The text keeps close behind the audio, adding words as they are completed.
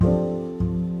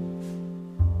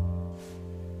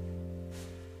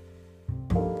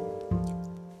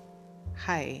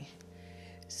Hi.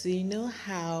 So you know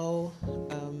how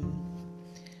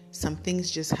some things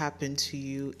just happen to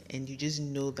you and you just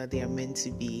know that they are meant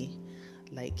to be.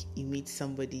 Like you meet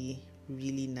somebody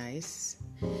really nice,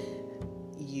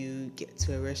 you get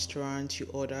to a restaurant, you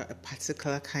order a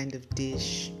particular kind of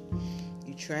dish,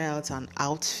 you try out an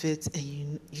outfit,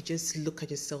 and you just look at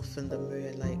yourself in the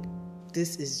mirror like,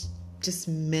 this is just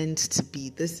meant to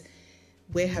be. This,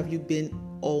 where have you been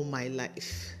all my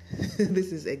life?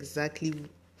 This is exactly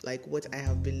like what I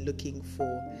have been looking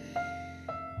for.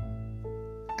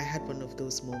 I had one of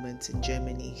those moments in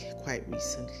Germany quite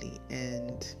recently,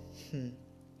 and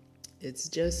it's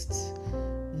just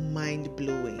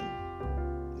mind-blowing.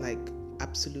 Like,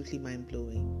 absolutely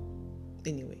mind-blowing.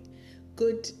 Anyway,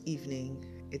 good evening.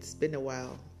 It's been a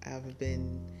while. I've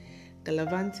been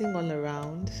gallivanting all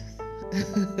around.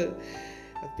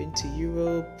 I've been to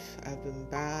Europe. I've been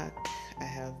back. I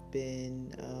have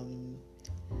been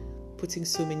putting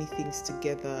so many things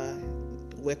together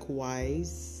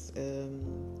work-wise,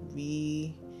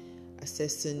 reassessing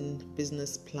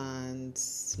business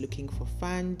plans, looking for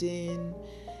funding,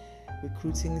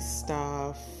 recruiting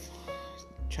staff,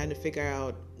 trying to figure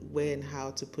out where and how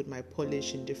to put my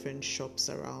polish in different shops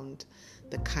around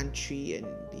the country and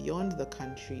beyond the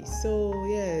country. So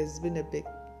yeah, it's been a bit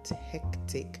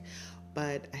hectic,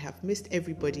 but I have missed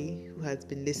everybody who has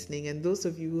been listening, and those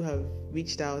of you who have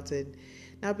reached out and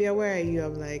Nabia, where are you?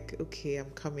 I'm like, okay,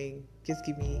 I'm coming. Just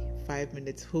give me 5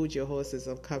 minutes. Hold your horses.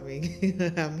 I'm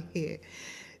coming. I'm here.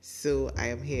 So I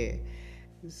am here.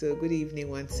 So good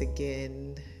evening once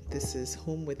again. This is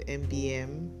Home with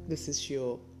MBM. This is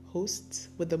your host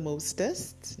with the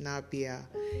mostest, Nabia,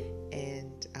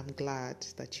 and I'm glad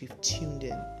that you've tuned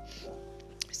in.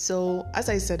 So as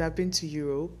I said, I've been to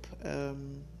Europe.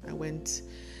 I went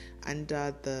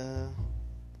under the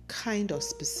kind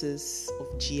auspices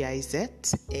of GIZ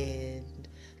and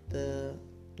the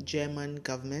German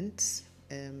government,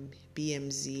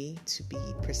 BMZ to be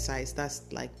precise. That's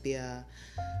like their,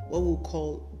 what we'll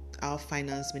call our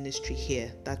finance ministry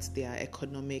here. That's their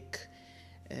economic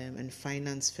and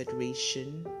finance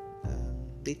federation.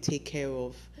 They take care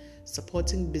of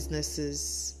supporting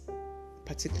businesses,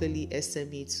 particularly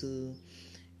SME to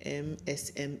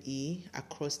MSME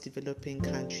across developing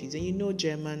countries. And you know,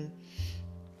 German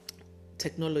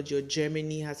technology, or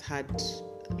Germany, has had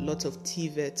a lot of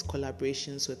TVET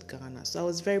collaborations with Ghana. So I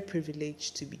was very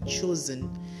privileged to be chosen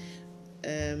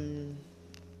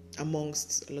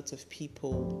amongst a lot of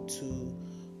people to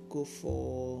go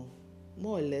for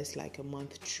more or less like a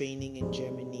month training in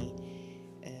Germany,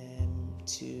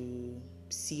 to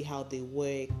see how they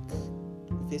work,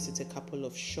 visit a couple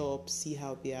of shops, see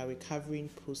how they are recovering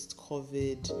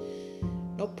post-COVID,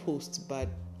 not post, but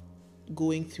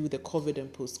going through the COVID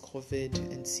and post-COVID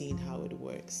and seeing how it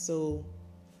works. So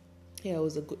yeah, it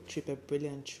was a good trip, a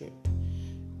brilliant trip.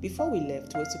 Before we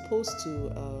left, we were supposed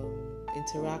to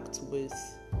interact with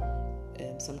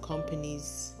some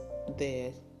companies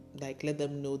there, like let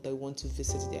them know that we want to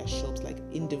visit their shops, like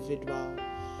individual.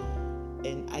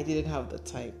 And I didn't have the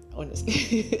time,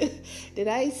 honestly. Did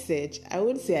I search? I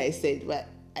wouldn't say I said, but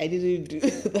I didn't do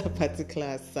that particular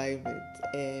assignment.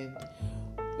 And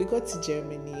we got to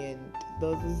Germany, and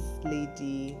there was this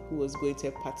lady who was going to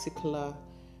a particular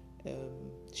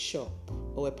shop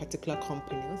or a particular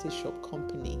company, not a shop,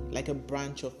 company, like a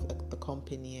branch of the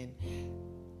company, and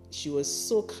she was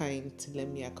so kind to let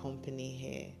me accompany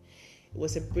her. It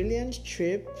was a brilliant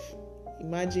trip.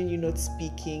 Imagine you not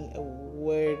speaking a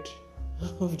word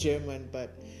of German,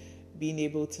 but being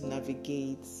able to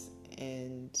navigate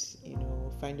and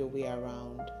find a way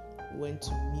around. Went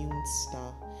to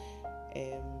Münster.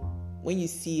 When you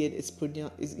see it,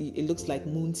 it looks like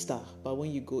Moonstar, but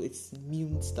when you go, it's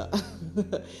Münster.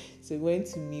 So we went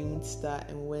to Münster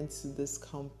and went to this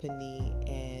company,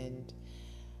 and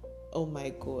oh my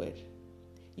God,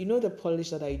 the polish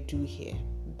that I do here,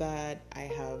 that I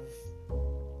have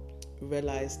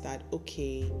realized that,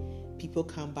 okay, people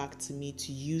come back to me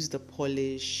to use the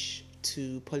polish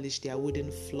to polish their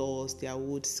wooden floors, their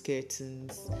wood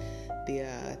skirtings,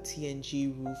 their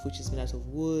TNG roof, which is made out of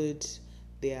wood,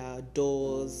 their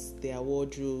doors, their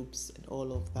wardrobes, and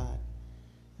all of that.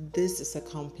 This is a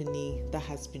company that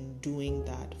has been doing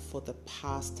that for the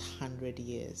past 100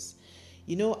 years.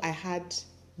 I had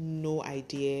no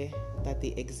idea that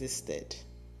they existed.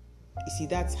 You see,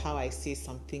 that's how I say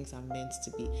some things are meant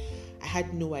to be. I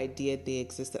had no idea they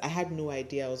existed. I had no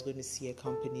idea I was going to see a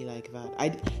company like that.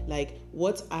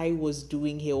 What I was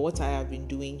doing here, what I have been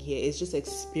doing here is just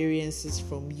experiences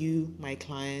from you, my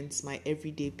clients, my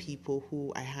everyday people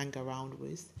who I hang around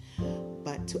with.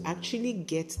 But to actually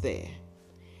get there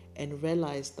and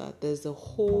realized that there's a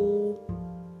whole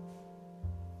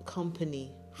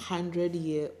company,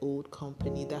 100-year-old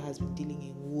company that has been dealing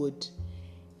in wood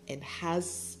and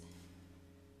has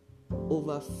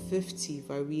over 50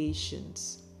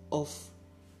 variations of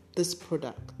this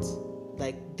product,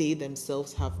 like they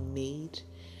themselves have made.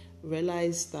 I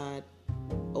realized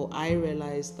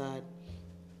that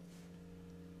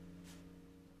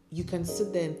you can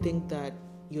sit there and think that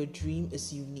your dream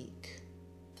is unique,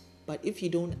 but if you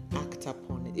don't act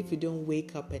upon it, if you don't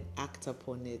wake up and act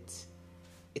upon it,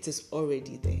 it is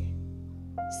already there.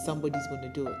 Somebody's going to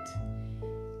do it.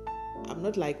 I'm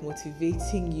not like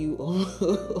motivating you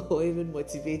or even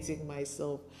motivating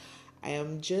myself. I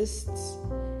am just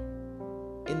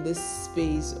in this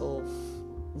space of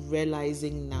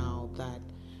realizing now that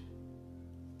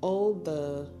all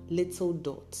the little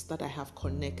dots that I have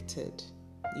connected,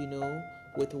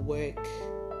 with work,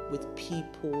 with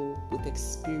people, with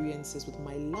experiences, with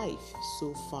my life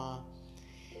so far,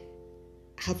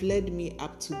 have led me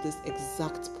up to this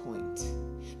exact point.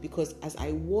 Because as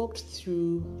I walked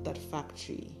through that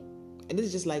factory, and this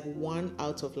is just like one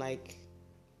out of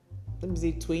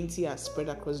 20 are spread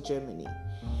across Germany,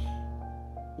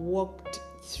 walked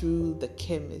through the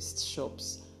chemist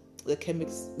shops, the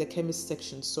chemist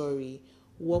section,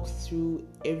 walked through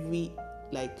every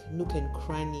nook and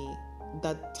cranny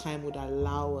that time would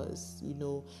allow us,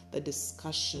 the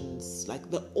discussions,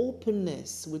 the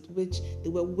openness with which they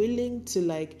were willing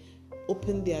to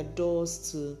open their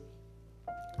doors to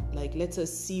let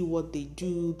us see what they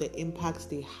do, the impact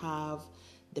they have,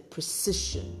 the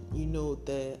precision,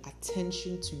 the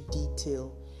attention to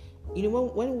detail.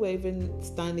 When we were even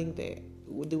standing there,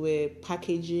 they were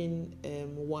packaging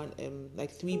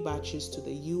 3 batches to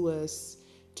the US,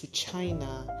 to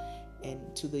China,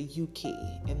 and to the UK,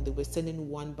 and they were sending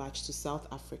 1 batch to South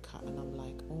Africa, and I'm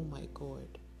like, oh my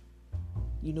God,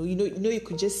 you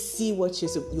could just see what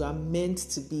you are meant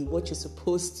to be, what you're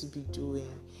supposed to be doing,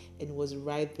 and it was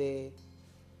right there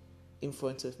in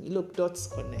front of me. Look, dots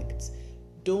connect.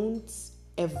 Don't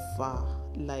ever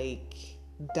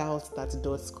doubt that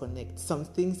dots connect. Some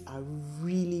things are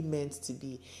really meant to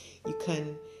be. You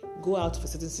can go out for a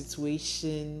certain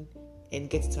situation and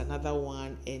get to another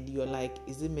one, and you're like,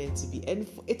 is it meant to be? And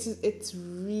it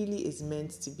really is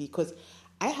meant to be, because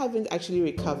I haven't actually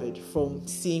recovered from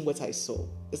seeing what I saw.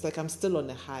 It's like I'm still on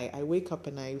a high. I wake up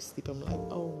and I sleep. I'm like,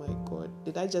 oh my God,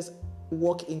 did I just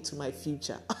walk into my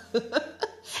future?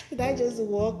 Did I just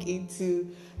walk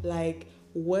into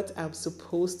what I'm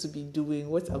supposed to be doing,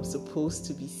 what I'm supposed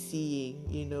to be seeing,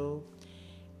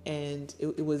 And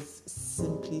it was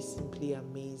simply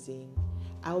amazing.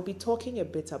 I'll be talking a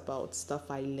bit about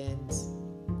stuff I learned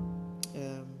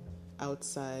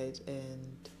outside,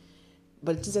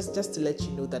 but just to let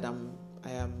you know that I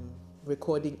am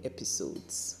recording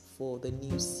episodes for the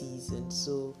new season.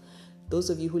 So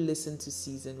those of you who listened to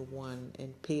season 1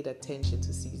 and paid attention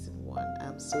to season 1,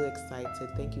 I'm so excited.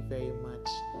 Thank you very much.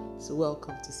 So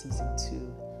welcome to season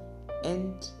 2.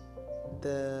 And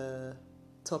the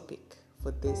topic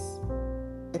for this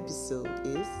episode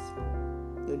is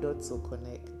your dots will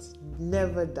connect.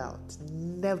 Never doubt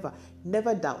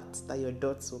doubt that your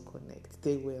dots will connect.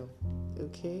 They will.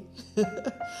 Okay?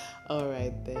 All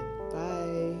right then.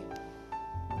 Bye.